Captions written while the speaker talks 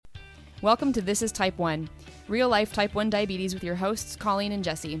Welcome to This is Type 1, real-life Type 1 diabetes with your hosts, Colleen and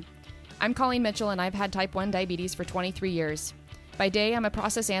Jesse. I'm Colleen Mitchell, and I've had Type 1 diabetes for 23 years. By day, I'm a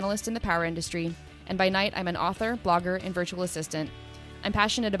process analyst in the power industry, and by night, I'm an author, blogger, and virtual assistant. I'm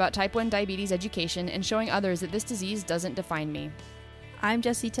passionate about Type 1 diabetes education and showing others that this disease doesn't define me. I'm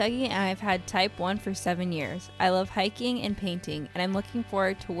Jessie Tuggy, and I've had Type 1 for 7 years. I love hiking and painting, and I'm looking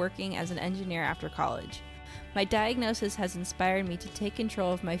forward to working as an engineer after college. My diagnosis has inspired me to take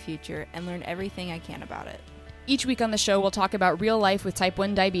control of my future and learn everything I can about it. Each week on the show, we'll talk about real life with Type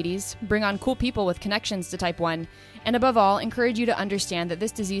 1 diabetes, bring on cool people with connections to Type 1, and above all, encourage you to understand that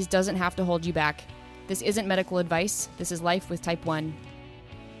this disease doesn't have to hold you back. This isn't medical advice. This is life with Type 1.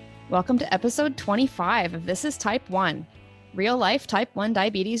 Welcome to episode 25 of This is Type 1, real life Type 1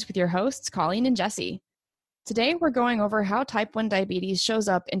 diabetes with your hosts, Colleen and Jesse. Today, we're going over how Type 1 diabetes shows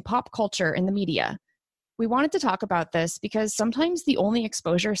up in pop culture and the media. We wanted to talk about this because sometimes the only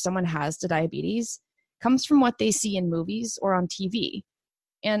exposure someone has to diabetes comes from what they see in movies or on TV.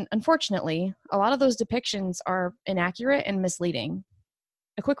 And unfortunately, a lot of those depictions are inaccurate and misleading.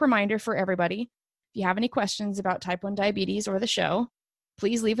 A quick reminder for everybody, if you have any questions about Type 1 diabetes or the show,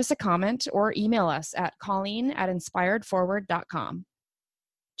 please leave us a comment or email us at colleen@inspiredforward.com.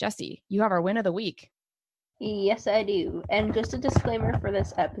 Jesse, you have our win of the week. Yes, I do. And just a disclaimer for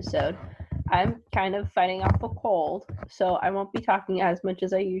this episode, I'm kind of fighting off a cold, so I won't be talking as much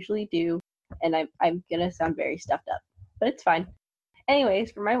as I usually do, and I'm going to sound very stuffed up, but it's fine.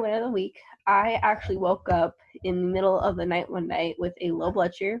 Anyways, for my win of the week, I actually woke up in the middle of the night one night with a low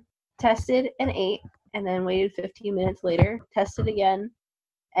blood sugar, tested and ate, and then waited 15 minutes later, tested again,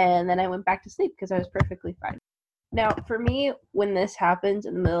 and then I went back to sleep because I was perfectly fine. Now, for me, when this happens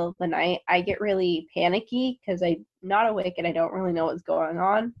in the middle of the night, I get really panicky because I'm not awake and I don't really know what's going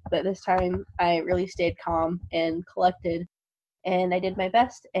on. But this time, I really stayed calm and collected, and I did my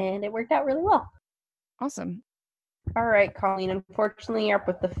best, and it worked out really well. Awesome. All right, Colleen, unfortunately, you're up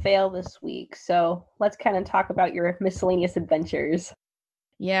with the fail this week, so let's kind of talk about your miscellaneous adventures.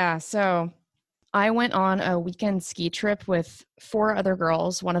 Yeah, so I went on a weekend ski trip with 4 other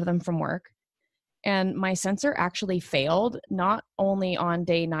girls, one of them from work. And my sensor actually failed, not only on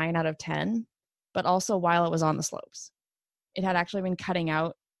day 9 out of 10, but also while it was on the slopes. It had actually been cutting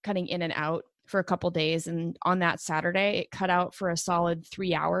in and out for a couple days. And on that Saturday, it cut out for a solid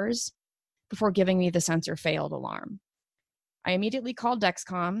 3 hours before giving me the sensor failed alarm. I immediately called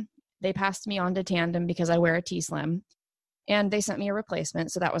Dexcom. They passed me on to Tandem because I wear a T-Slim, and they sent me a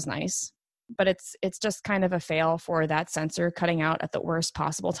replacement. So that was nice. But it's just kind of a fail for that sensor cutting out at the worst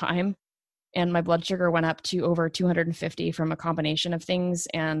possible time. And my blood sugar went up to over 250 from a combination of things.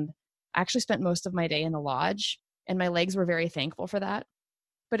 And I actually spent most of my day in the lodge, and my legs were very thankful for that.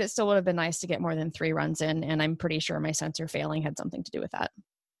 But it still would have been nice to get more than 3 runs in, and I'm pretty sure my sensor failing had something to do with that.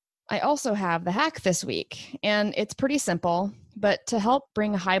 I also have the hack this week, and it's pretty simple, but to help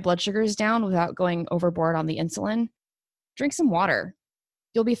bring high blood sugars down without going overboard on the insulin, drink some water.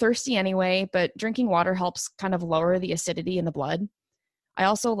 You'll be thirsty anyway, but drinking water helps kind of lower the acidity in the blood. I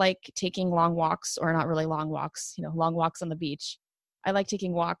also like taking long walks, or not really long walks, long walks on the beach. I like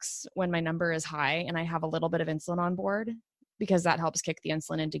taking walks when my number is high and I have a little bit of insulin on board, because that helps kick the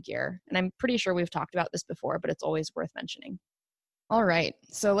insulin into gear. And I'm pretty sure we've talked about this before, but it's always worth mentioning. All right,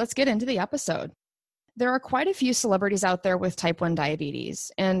 so let's get into the episode. There are quite a few celebrities out there with Type 1 diabetes,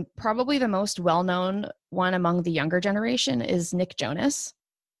 and probably the most well-known one among the younger generation is Nick Jonas.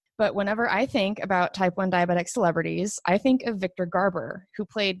 But whenever I think about Type 1 diabetic celebrities, I think of Victor Garber, who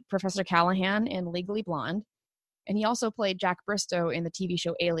played Professor Callahan in Legally Blonde. And he also played Jack Bristow in the TV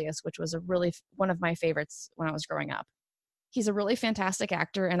show Alias, which was one of my favorites when I was growing up. He's a really fantastic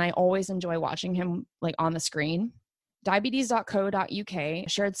actor, and I always enjoy watching him on the screen. Diabetes.co.uk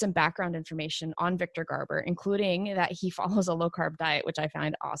shared some background information on Victor Garber, including that he follows a low-carb diet, which I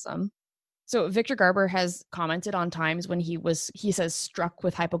find awesome. So Victor Garber has commented on times when he says, struck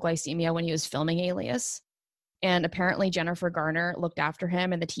with hypoglycemia when he was filming Alias. And apparently Jennifer Garner looked after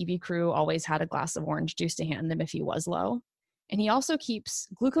him, and the TV crew always had a glass of orange juice to hand him if he was low. And he also keeps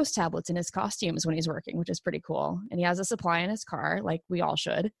glucose tablets in his costumes when he's working, which is pretty cool. And he has a supply in his car, like we all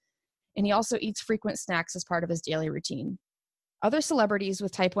should. And he also eats frequent snacks as part of his daily routine. Other celebrities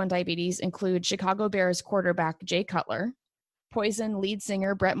with Type 1 diabetes include Chicago Bears quarterback Jay Cutler, Poison lead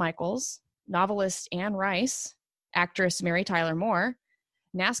singer Bret Michaels, novelist Anne Rice, actress Mary Tyler Moore,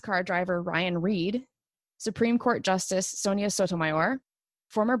 NASCAR driver Ryan Reed, Supreme Court Justice Sonia Sotomayor,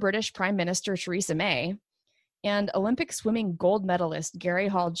 former British Prime Minister Theresa May, and Olympic swimming gold medalist Gary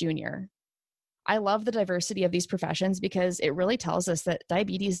Hall Jr. I love the diversity of these professions because it really tells us that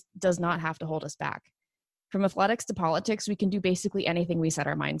diabetes does not have to hold us back. From athletics to politics, we can do basically anything we set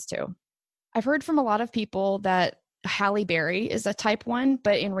our minds to. I've heard from a lot of people that Halle Berry is a type 1,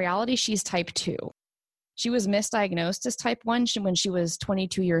 but in reality, she's type 2. She was misdiagnosed as type 1 when she was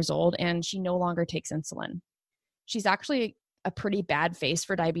 22 years old, and she no longer takes insulin. She's actually a pretty bad face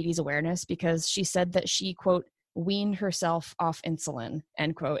for diabetes awareness because she said that she, quote, weaned herself off insulin,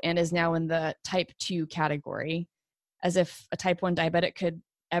 end quote, and is now in the type 2 category, as if a type 1 diabetic could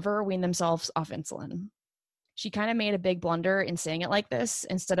ever wean themselves off insulin. She kind of made a big blunder in saying it like this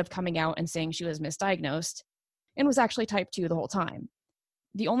instead of coming out and saying she was misdiagnosed and was actually type 2 the whole time.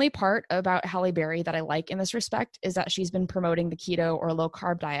 The only part about Halle Berry that I like in this respect is that she's been promoting the keto or low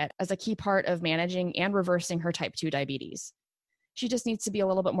carb diet as a key part of managing and reversing her type 2 diabetes. She just needs to be a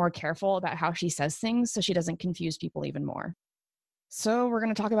little bit more careful about how she says things so she doesn't confuse people even more. So we're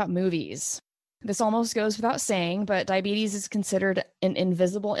going to talk about movies. This almost goes without saying, but diabetes is considered an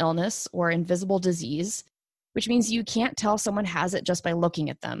invisible illness or invisible disease, which means you can't tell someone has it just by looking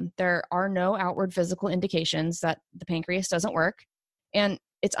at them. There are no outward physical indications that the pancreas doesn't work, and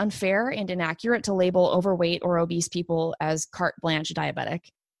it's unfair and inaccurate to label overweight or obese people as carte blanche diabetic,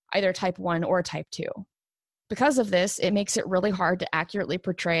 either type 1 or type 2. Because of this, it makes it really hard to accurately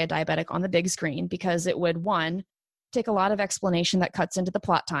portray a diabetic on the big screen because it would, 1, take a lot of explanation that cuts into the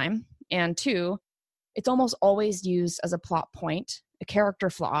plot time, and 2, it's almost always used as a plot point, a character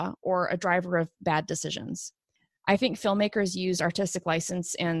flaw, or a driver of bad decisions. I think filmmakers use artistic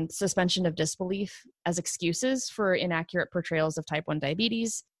license and suspension of disbelief as excuses for inaccurate portrayals of type 1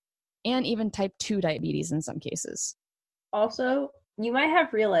 diabetes and even type 2 diabetes in some cases. Also, you might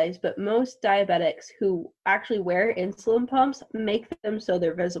have realized, but most diabetics who actually wear insulin pumps make them so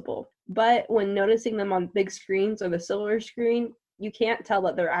they're visible. But when noticing them on big screens or the silver screen, you can't tell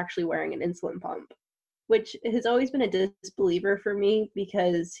that they're actually wearing an insulin pump, which has always been a disbeliever for me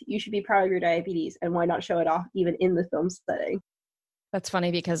because you should be proud of your diabetes and why not show it off even in the film setting? That's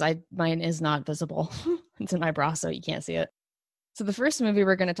funny because mine is not visible. It's in my bra, so you can't see it. So the first movie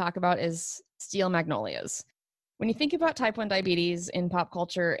we're going to talk about is Steel Magnolias. When you think about type 1 diabetes in pop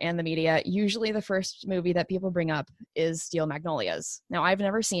culture and the media, usually the first movie that people bring up is Steel Magnolias. Now, I've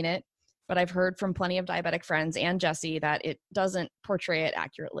never seen it, but I've heard from plenty of diabetic friends and Jesse that it doesn't portray it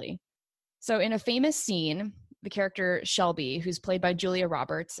accurately. So in a famous scene, the character Shelby, who's played by Julia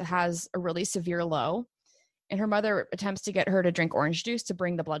Roberts, has a really severe low, and her mother attempts to get her to drink orange juice to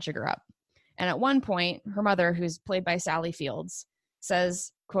bring the blood sugar up. And at one point, her mother, who's played by Sally Fields,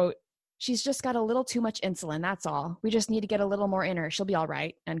 says, quote, "She's just got a little too much insulin, that's all. We just need to get a little more in her. She'll be all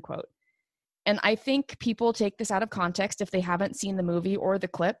right," end quote. And I think people take this out of context if they haven't seen the movie or the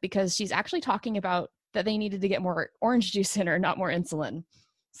clip, because she's actually talking about that they needed to get more orange juice in her, not more insulin.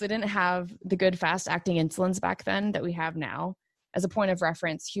 So they didn't have the good fast-acting insulins back then that we have now. As a point of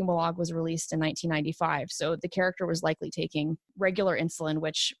reference, Humalog was released in 1995, so the character was likely taking regular insulin,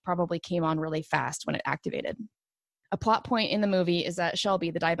 which probably came on really fast when it activated. A plot point in the movie is that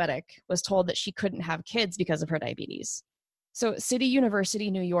Shelby, the diabetic, was told that she couldn't have kids because of her diabetes. So City University,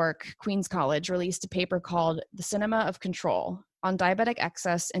 New York, Queens College released a paper called The Cinema of Control on diabetic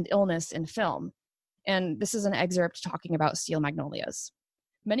excess and illness in film. And this is an excerpt talking about Steel Magnolias.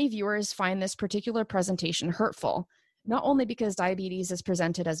 Many viewers find this particular presentation hurtful, not only because diabetes is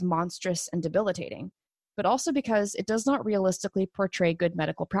presented as monstrous and debilitating, but also because it does not realistically portray good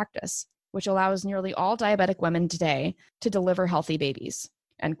medical practice, which allows nearly all diabetic women today to deliver healthy babies,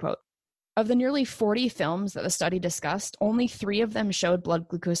 end quote. Of the nearly 40 films that the study discussed, only 3 of them showed blood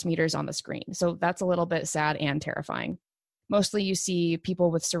glucose meters on the screen. So that's a little bit sad and terrifying. Mostly you see people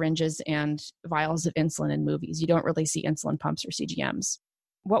with syringes and vials of insulin in movies. You don't really see insulin pumps or CGMs.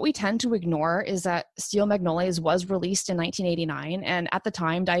 What we tend to ignore is that Steel Magnolias was released in 1989, and at the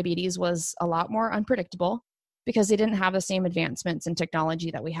time, diabetes was a lot more unpredictable because they didn't have the same advancements in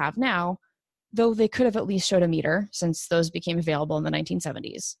technology that we have now, though they could have at least showed a meter since those became available in the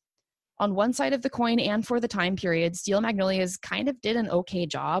 1970s. On one side of the coin and for the time period, Steel Magnolias kind of did an okay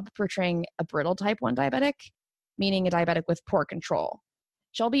job portraying a brittle type 1 diabetic, meaning a diabetic with poor control.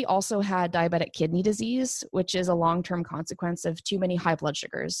 Shelby also had diabetic kidney disease, which is a long-term consequence of too many high blood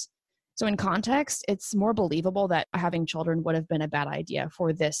sugars. So in context, it's more believable that having children would have been a bad idea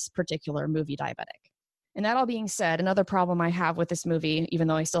for this particular movie diabetic. And that all being said, another problem I have with this movie, even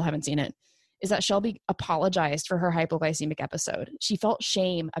though I still haven't seen it, is that Shelby apologized for her hypoglycemic episode. She felt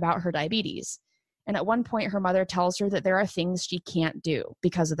shame about her diabetes. And at one point, her mother tells her that there are things she can't do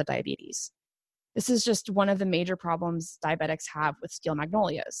because of the diabetes. This is just one of the major problems diabetics have with Steel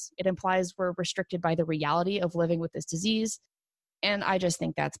Magnolias. It implies we're restricted by the reality of living with this disease, and I just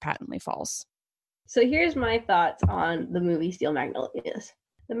think that's patently false. So here's my thoughts on the movie Steel Magnolias.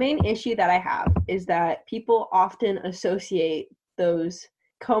 The main issue that I have is that people often associate those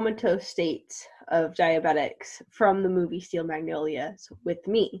comatose states of diabetics from the movie Steel Magnolias with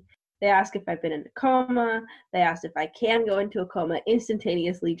me. They ask if I've been in a coma. They asked if I can go into a coma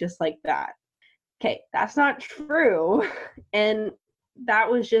instantaneously, just like that. Okay, that's not true. And that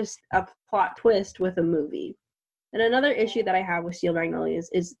was just a plot twist with a movie. And another issue that I have with Steel Magnolias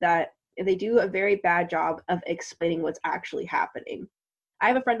is that they do a very bad job of explaining what's actually happening. I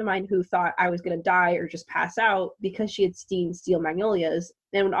have a friend of mine who thought I was going to die or just pass out because she had seen Steel Magnolias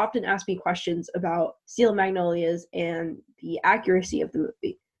and would often ask me questions about Steel Magnolias and the accuracy of the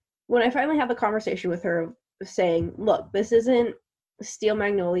movie. When I finally had the conversation with her saying, look, this isn't Steel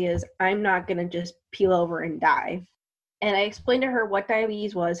Magnolias, I'm not going to just peel over and die. And I explained to her what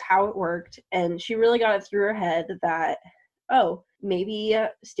diabetes was, how it worked, and she really got it through her head that, oh, maybe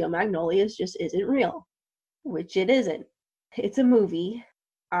Steel Magnolias just isn't real, which it isn't. It's a movie.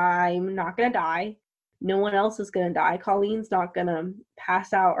 I'm not going to die. No one else is going to die. Colleen's not going to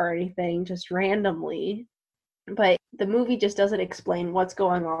pass out or anything just randomly. But the movie just doesn't explain what's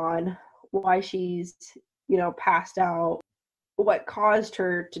going on, why she's, passed out, what caused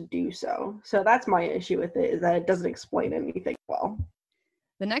her to do so. So that's my issue with it, is that it doesn't explain anything well.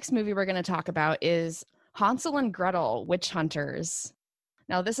 The next movie we're going to talk about is Hansel and Gretel, Witch Hunters.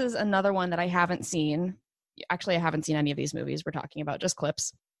 Now, this is another one that I haven't seen. Actually, I haven't seen any of these movies we're talking about, just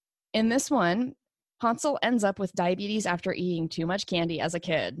clips. In this one, Hansel ends up with diabetes after eating too much candy as a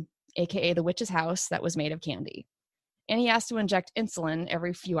kid, aka the witch's house that was made of candy. And he has to inject insulin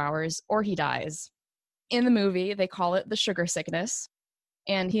every few hours or he dies. In the movie, they call it the sugar sickness,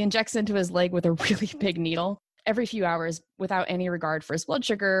 and he injects into his leg with a really big needle every few hours without any regard for his blood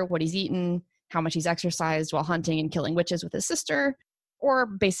sugar, what he's eaten, how much he's exercised while hunting and killing witches with his sister, or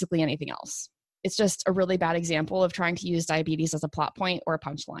basically anything else. It's just a really bad example of trying to use diabetes as a plot point or a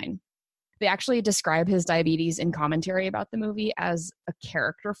punchline. They actually describe his diabetes in commentary about the movie as a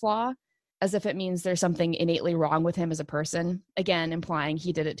character flaw, as if it means there's something innately wrong with him as a person, again, implying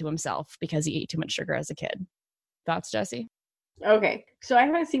he did it to himself because he ate too much sugar as a kid. Thoughts, Jesse? Okay, so I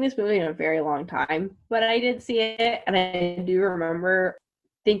haven't seen this movie in a very long time, but I did see it, and I do remember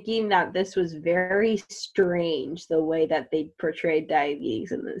thinking that this was very strange, the way that they portrayed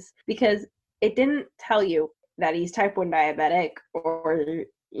diabetes in this, because it didn't tell you that he's type 1 diabetic or,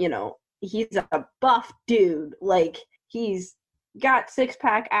 he's a buff dude. Like, he's got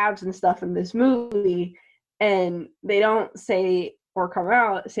six-pack abs and stuff in this movie, and they don't say or come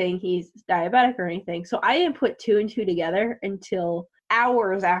out saying he's diabetic or anything. So I didn't put two and two together until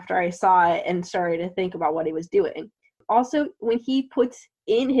hours after I saw it and started to think about what he was doing. Also, when he puts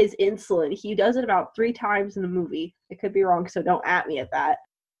in his insulin, he does it about 3 times in the movie. I could be wrong, so don't at me at that.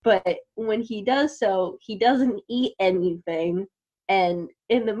 But when he does so, he doesn't eat anything. And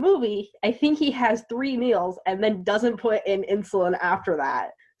in the movie, I think he has 3 meals and then doesn't put in insulin after that.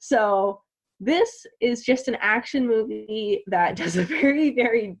 So this is just an action movie that does a very,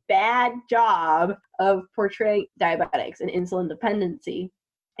 very bad job of portraying diabetics and insulin dependency.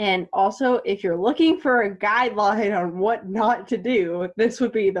 And also, if you're looking for a guideline on what not to do, this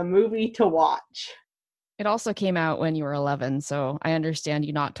would be the movie to watch. It also came out when you were 11, so I understand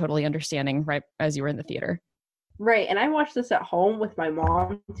you not totally understanding right as you were in the theater. Right, and I watched this at home with my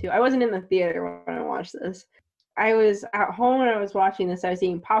mom, too. I wasn't in the theater when I watched this. I was at home when I was watching this. I was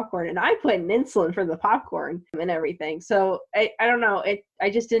eating popcorn, and I put in insulin for the popcorn and everything. So, I don't know. I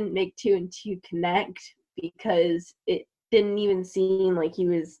just didn't make 2 and 2 connect because it didn't even seem like he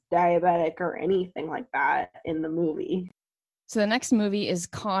was diabetic or anything like that in the movie. So the next movie is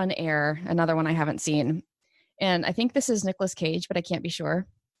Con Air, another one I haven't seen. And I think this is Nicolas Cage, but I can't be sure.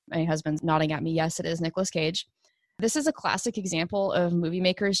 My husband's nodding at me. Yes, it is Nicolas Cage. This is a classic example of movie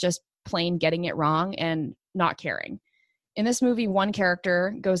makers just plain getting it wrong and not caring. In this movie, one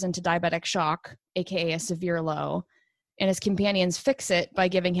character goes into diabetic shock, aka a severe low, and his companions fix it by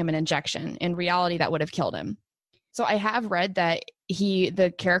giving him an injection. In reality, that would have killed him. So I have read that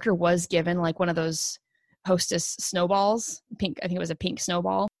the character was given like one of those Hostess snowballs, pink, I think it was a pink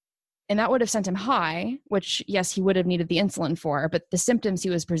snowball. And that would have sent him high, which, yes, he would have needed the insulin for, but the symptoms he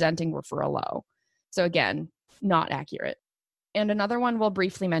was presenting were for a low. So again, not accurate. And another one we'll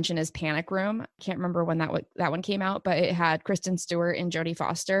briefly mention is Panic Room. Can't remember when that one came out, but it had Kristen Stewart and Jodie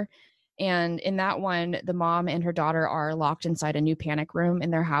Foster. And in that one, the mom and her daughter are locked inside a new panic room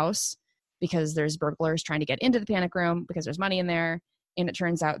in their house because there's burglars trying to get into the panic room because there's money in there. And it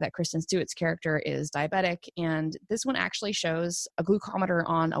turns out that Kristen Stewart's character is diabetic. And this one actually shows a glucometer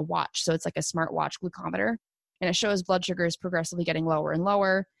on a watch. So it's like a smartwatch glucometer. And it shows blood sugars progressively getting lower and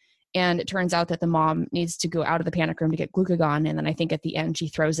lower. And it turns out that the mom needs to go out of the panic room to get glucagon. And then I think at the end, she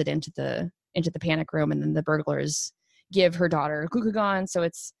throws it into the panic room. And then the burglars, give her daughter glucagon. So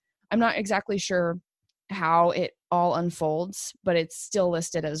I'm not exactly sure how it all unfolds, but it's still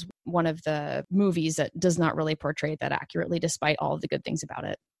listed as one of the movies that does not really portray that accurately, despite all of the good things about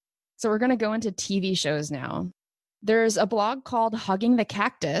it. So we're going to go into TV shows now. There's a blog called Hugging the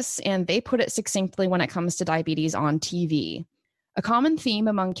Cactus, and they put it succinctly when it comes to diabetes on TV. A common theme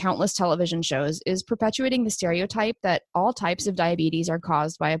among countless television shows is perpetuating the stereotype that all types of diabetes are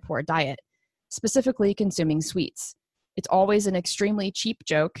caused by a poor diet, specifically consuming sweets. It's always an extremely cheap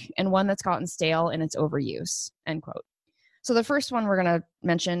joke and one that's gotten stale in its overuse, end quote. So the first one we're going to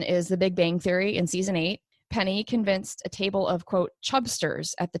mention is The Big Bang Theory in season 8. Penny convinced a table of, quote,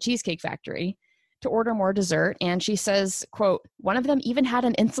 chubsters at the Cheesecake Factory to order more dessert. And she says, quote, one of them even had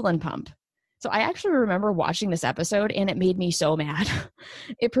an insulin pump. So I actually remember watching this episode and it made me so mad.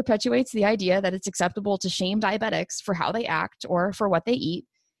 It perpetuates the idea that it's acceptable to shame diabetics for how they act or for what they eat.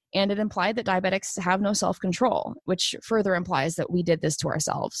 And it implied that diabetics have no self-control, which further implies that we did this to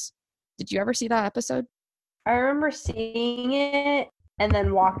ourselves. Did you ever see that episode? I remember seeing it and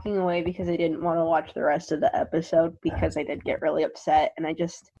then walking away because I didn't want to watch the rest of the episode because I did get really upset. And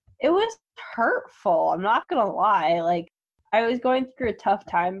it was hurtful. I'm not going to lie. Like, I was going through a tough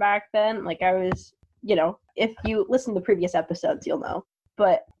time back then. Like, I was, if you listen to previous episodes, you'll know.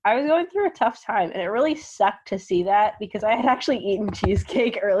 But I was going through a tough time, and it really sucked to see that because I had actually eaten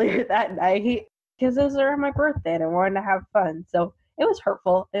cheesecake earlier that night because it was around my birthday and I wanted to have fun. So it was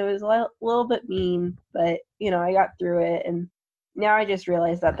hurtful. It was a little bit mean, but, I got through it. And now I just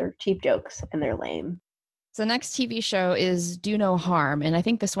realized that they're cheap jokes and they're lame. So the next TV show is Do No Harm, and I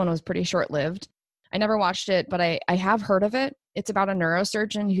think this one was pretty short-lived. I never watched it, but I have heard of it. It's about a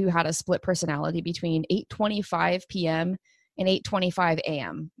neurosurgeon who had a split personality between 8:25 p.m. and 8:25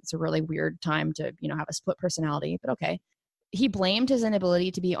 a.m. It's a really weird time to, have a split personality, but okay. He blamed his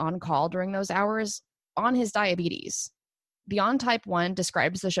inability to be on call during those hours on his diabetes. Beyond Type 1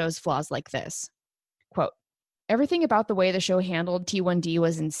 describes the show's flaws like this, quote, everything about the way the show handled T1D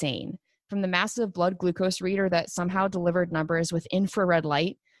was insane, from the massive blood glucose reader that somehow delivered numbers with infrared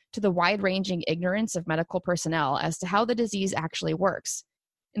light to the wide-ranging ignorance of medical personnel as to how the disease actually works.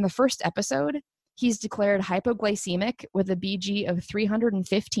 In the first episode, he's declared hypoglycemic with a BG of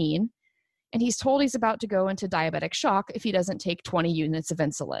 315, and he's told he's about to go into diabetic shock if he doesn't take 20 units of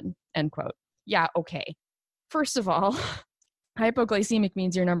insulin, end quote. Yeah, okay. First of all, hypoglycemic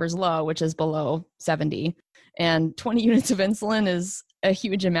means your number's low, which is below 70, and 20 units of insulin is a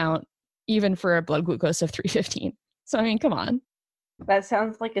huge amount, even for a blood glucose of 315. So, I mean, come on. That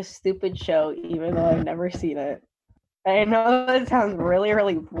sounds like a stupid show, even though I've never seen it. I know it sounds really,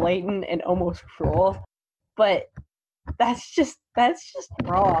 really blatant and almost cruel, but that's just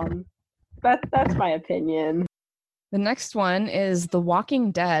wrong. That's my opinion. The next one is The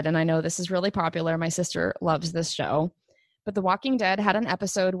Walking Dead, and I know this is really popular. My sister loves this show. But The Walking Dead had an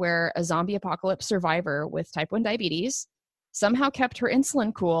episode where a zombie apocalypse survivor with type 1 diabetes somehow kept her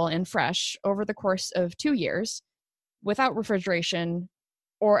insulin cool and fresh over the course of 2 years without refrigeration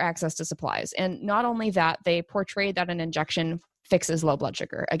or access to supplies. And not only that, they portrayed that an injection fixes low blood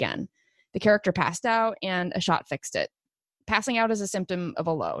sugar. Again, the character passed out and a shot fixed it. Passing out is a symptom of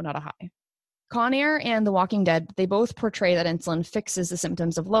a low, not a high. Con Air and The Walking Dead, they both portray that insulin fixes the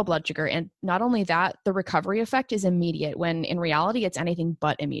symptoms of low blood sugar. And not only that, the recovery effect is immediate, when in reality, it's anything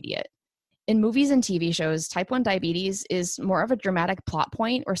but immediate. In movies and TV shows, type 1 diabetes is more of a dramatic plot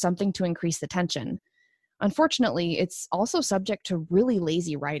point or something to increase the tension. Unfortunately, it's also subject to really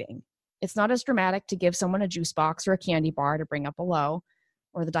lazy writing. It's not as dramatic to give someone a juice box or a candy bar to bring up a low,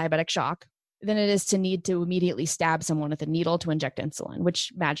 or the diabetic shock, than it is to need to immediately stab someone with a needle to inject insulin,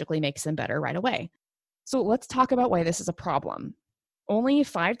 which magically makes them better right away. So let's talk about why this is a problem. Only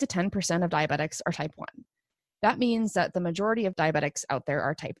 5 to 10% of diabetics are type 1. That means that the majority of diabetics out there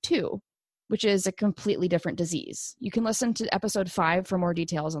are type 2, which is a completely different disease. You can listen to episode 5 for more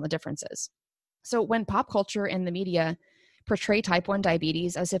details on the differences. So when pop culture and the media portray type 1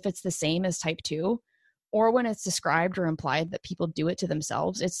 diabetes as if it's the same as type 2, or when it's described or implied that people do it to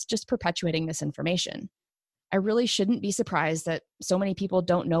themselves, it's just perpetuating misinformation. I really shouldn't be surprised that so many people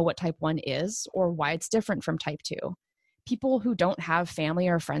don't know what type 1 is or why it's different from type 2. People who don't have family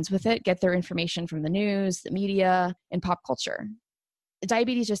or friends with it get their information from the news, the media, and pop culture.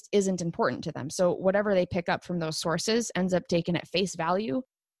 Diabetes just isn't important to them, so whatever they pick up from those sources ends up taken at face value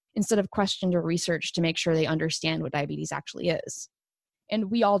instead of questioned or researched to make sure they understand what diabetes actually is. And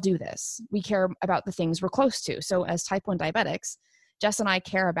we all do this. We care about the things we're close to. So as type 1 diabetics, Jess and I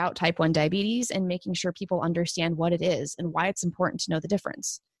care about type 1 diabetes and making sure people understand what it is and why it's important to know the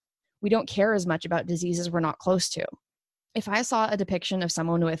difference. We don't care as much about diseases we're not close to. If I saw a depiction of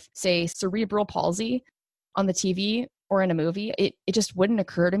someone with, say, cerebral palsy on the TV or in a movie, it just wouldn't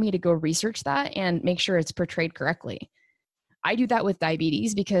occur to me to go research that and make sure it's portrayed correctly. I do that with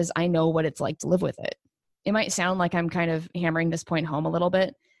diabetes because I know what it's like to live with it. It might sound like I'm kind of hammering this point home a little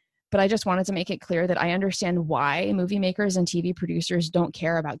bit, but I just wanted to make it clear that I understand why movie makers and TV producers don't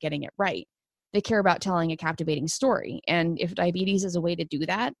care about getting it right. They care about telling a captivating story. And if diabetes is a way to do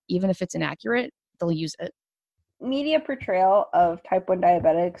that, even if it's inaccurate, they'll use it. Media portrayal of type 1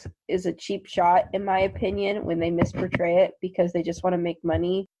 diabetics is a cheap shot, in my opinion, when they misportray it because they just want to make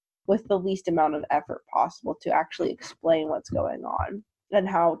money with the least amount of effort possible to actually explain what's going on and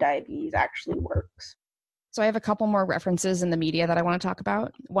how diabetes actually works. So I have a couple more references in the media that I want to talk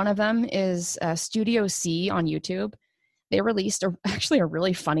about. One of them is Studio C on YouTube. They released actually a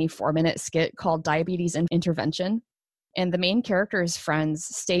really funny 4-minute skit called Diabetes Intervention. And the main character's friends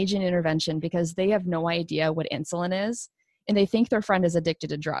stage an intervention because they have no idea what insulin is, and they think their friend is addicted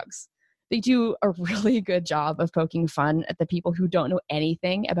to drugs. They do a really good job of poking fun at the people who don't know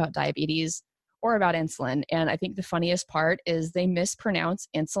anything about diabetes or about insulin. And I think the funniest part is they mispronounce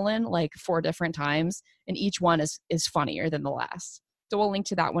insulin like 4 different times, and each one is funnier than the last. So we'll link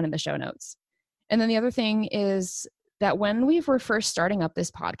to that one in the show notes. And then the other thing is that when we were first starting up this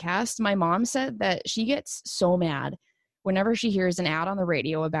podcast, my mom said that she gets so mad whenever she hears an ad on the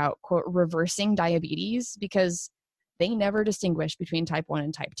radio about, quote, reversing diabetes, because they never distinguish between type 1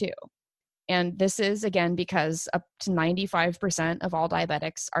 and type 2. And this is, again, because up to 95% of all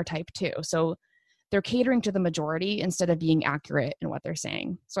diabetics are type 2. So they're catering to the majority instead of being accurate in what they're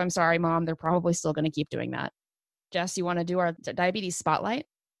saying. So I'm sorry, Mom, they're probably still going to keep doing that. Jess, you want to do our diabetes spotlight?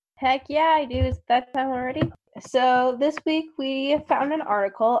 Heck yeah, I do. Is that time already? So this week we found an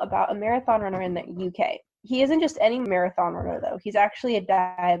article about a marathon runner in the UK. He isn't just any marathon runner, though. He's actually a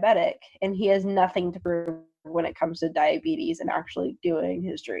diabetic, and he has nothing to prove when it comes to diabetes and actually doing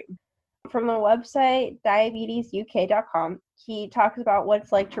his dream. From the website diabetesuk.com, he talks about what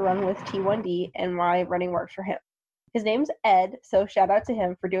it's like to run with T1D and why running works for him. His name's Ed, so shout out to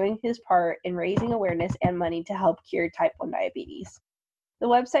him for doing his part in raising awareness and money to help cure type 1 diabetes. The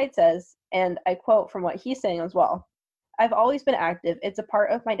website says, and I quote from what he's saying as well, "I've always been active. It's a part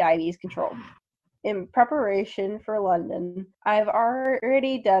of my diabetes control. In preparation for London, I've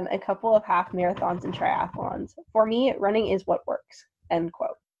already done a couple of half marathons and triathlons. For me, running is what works." End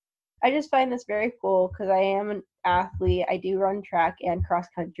quote. I just find this very cool because I am an athlete. I do run track and cross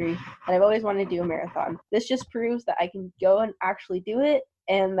country, and I've always wanted to do a marathon. This just proves that I can go and actually do it,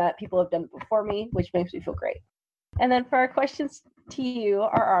 and that people have done it before me, which makes me feel great. And then for our questions to you,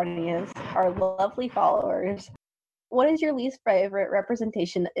 our audience, our lovely followers, what is your least favorite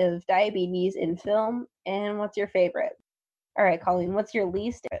representation of diabetes in film, and what's your favorite? All right, Colleen, what's your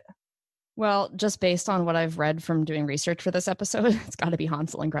least favorite? Well, just based on what I've read from doing research for this episode, it's got to be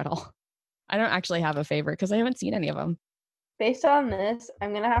Hansel and Gretel. I don't actually have a favorite because I haven't seen any of them. Based on this,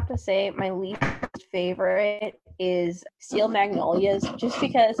 I'm going to have to say my least favorite is Steel Magnolias, just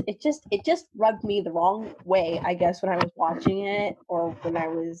because it just rubbed me the wrong way, I guess, when I was watching it, or when I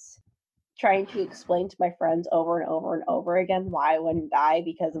was trying to explain to my friends over and over and over again why I wouldn't die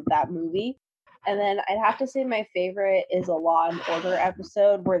because of that movie. And then I'd have to say my favorite is a Law and Order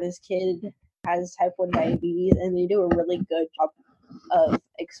episode where this kid has type 1 diabetes, and they do a really good job of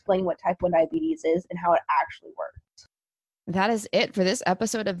explaining what type 1 diabetes is and how it actually works. That is it for this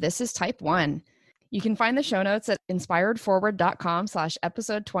episode of This is Type 1. You can find the show notes at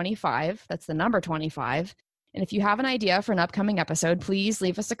inspiredforward.com/episode 25. That's the number 25. And if you have an idea for an upcoming episode, please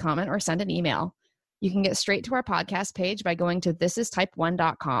leave us a comment or send an email. You can get straight to our podcast page by going to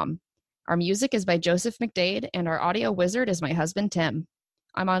thisistype1.com. Our music is by Joseph McDade, and our audio wizard is my husband, Tim.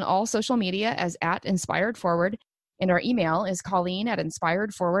 I'm on all social media as @InspiredForward, and our email is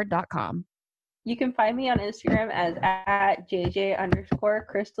colleen@inspiredforward.com. You can find me on Instagram as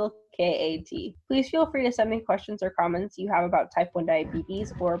 @JJ_CrystalKAT. Please feel free to send me questions or comments you have about type 1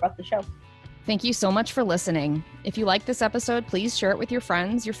 diabetes or about the show. Thank you so much for listening. If you like this episode, please share it with your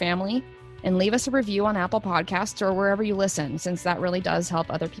friends, your family, and leave us a review on Apple Podcasts or wherever you listen, since that really does help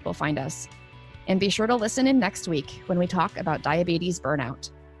other people find us. And be sure to listen in next week when we talk about diabetes burnout.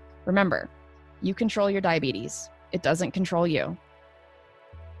 Remember, you control your diabetes. It doesn't control you.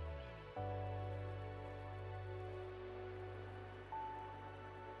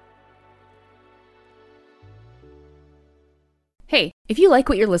 Hey, if you like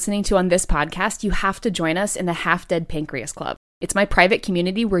what you're listening to on this podcast, you have to join us in the Half Dead Pancreas Club. It's my private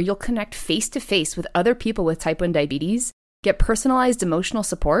community where you'll connect face-to-face with other people with type 1 diabetes, get personalized emotional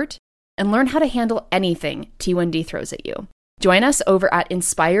support, and learn how to handle anything T1D throws at you. Join us over at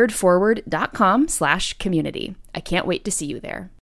inspiredforward.com/community. I can't wait to see you there.